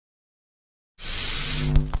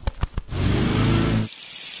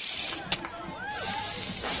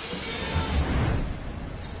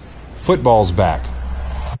Football's back.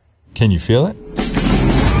 Can you feel it?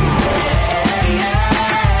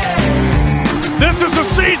 This is the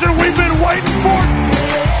season we've been waiting for.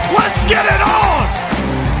 Let's get it on!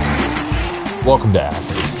 Welcome to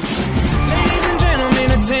Athens. Ladies and gentlemen,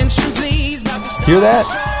 attention please. Hear that?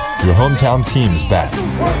 Your hometown team is back.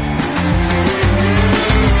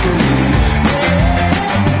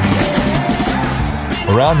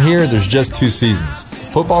 Around here, there's just two seasons.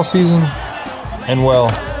 Football season and, well,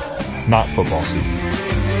 not football season.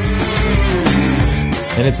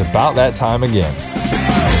 And it's about that time again.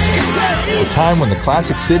 The time when the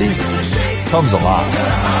classic city comes alive.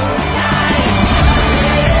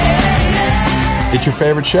 It's your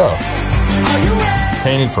favorite show.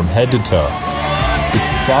 Painted from head to toe. It's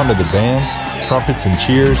the sound of the band, trumpets and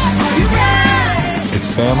cheers. It's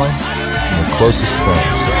family and the closest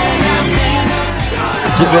friends.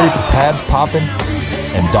 Get ready for pads popping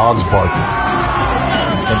and dogs barking.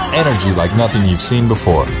 And energy like nothing you've seen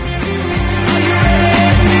before.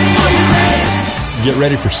 Get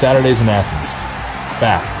ready for Saturdays in Athens.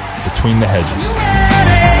 Back between the hedges.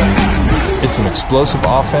 It's an explosive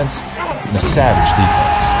offense and a savage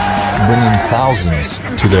defense, bringing thousands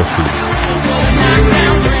to their feet.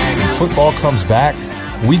 When football comes back,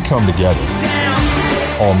 we come together.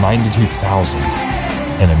 All 92,000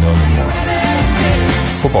 and a million more.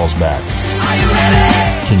 Football's back.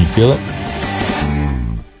 Can you feel it?